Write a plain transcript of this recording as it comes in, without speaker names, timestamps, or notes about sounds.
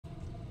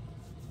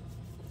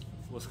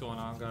What's going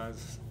on,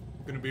 guys?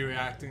 I'm gonna be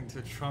reacting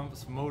to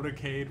Trump's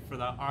Motorcade for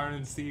the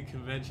RNC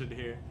convention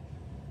here.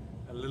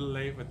 A little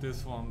late with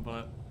this one,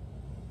 but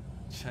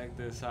check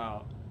this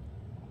out.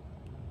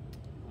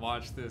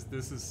 Watch this.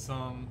 This is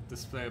some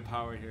display of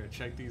power here.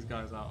 Check these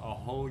guys out. A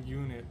whole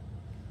unit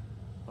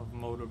of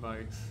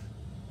motorbikes.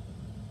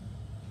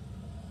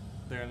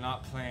 They're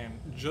not playing.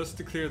 Just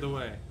to clear the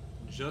way.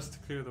 Just to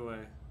clear the way.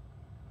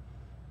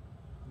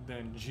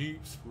 Then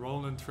Jeeps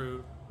rolling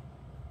through.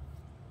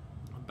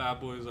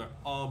 Bad boys are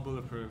all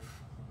bulletproof.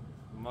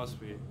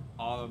 Must be.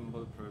 All of them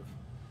bulletproof.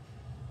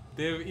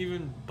 They have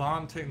even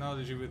bomb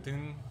technology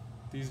within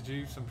these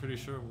Jeeps, I'm pretty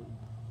sure,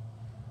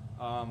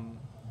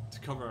 to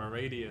cover a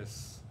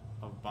radius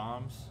of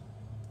bombs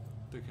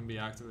that can be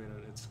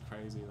activated. It's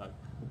crazy. Like,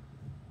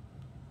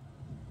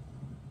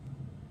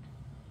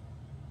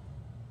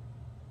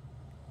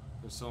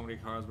 there's so many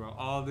cars, bro.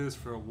 All this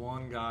for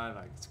one guy,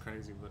 like, it's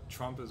crazy. But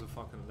Trump is a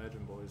fucking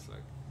legend, boys.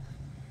 Like,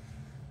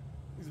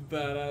 he's a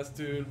badass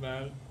dude,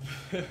 man.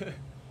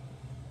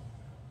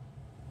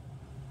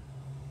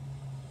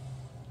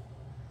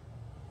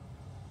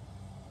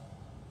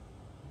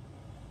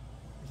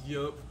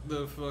 Yup,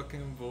 the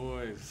fucking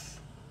boys.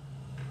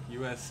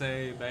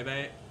 USA,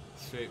 baby.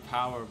 Straight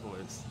power,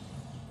 boys.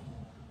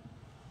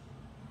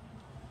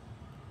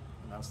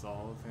 And that's the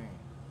whole thing.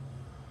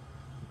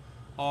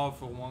 All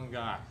for one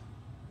guy.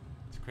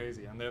 It's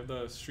crazy. And they have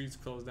the streets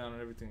closed down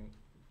and everything.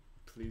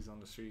 Police on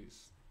the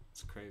streets.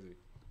 It's crazy.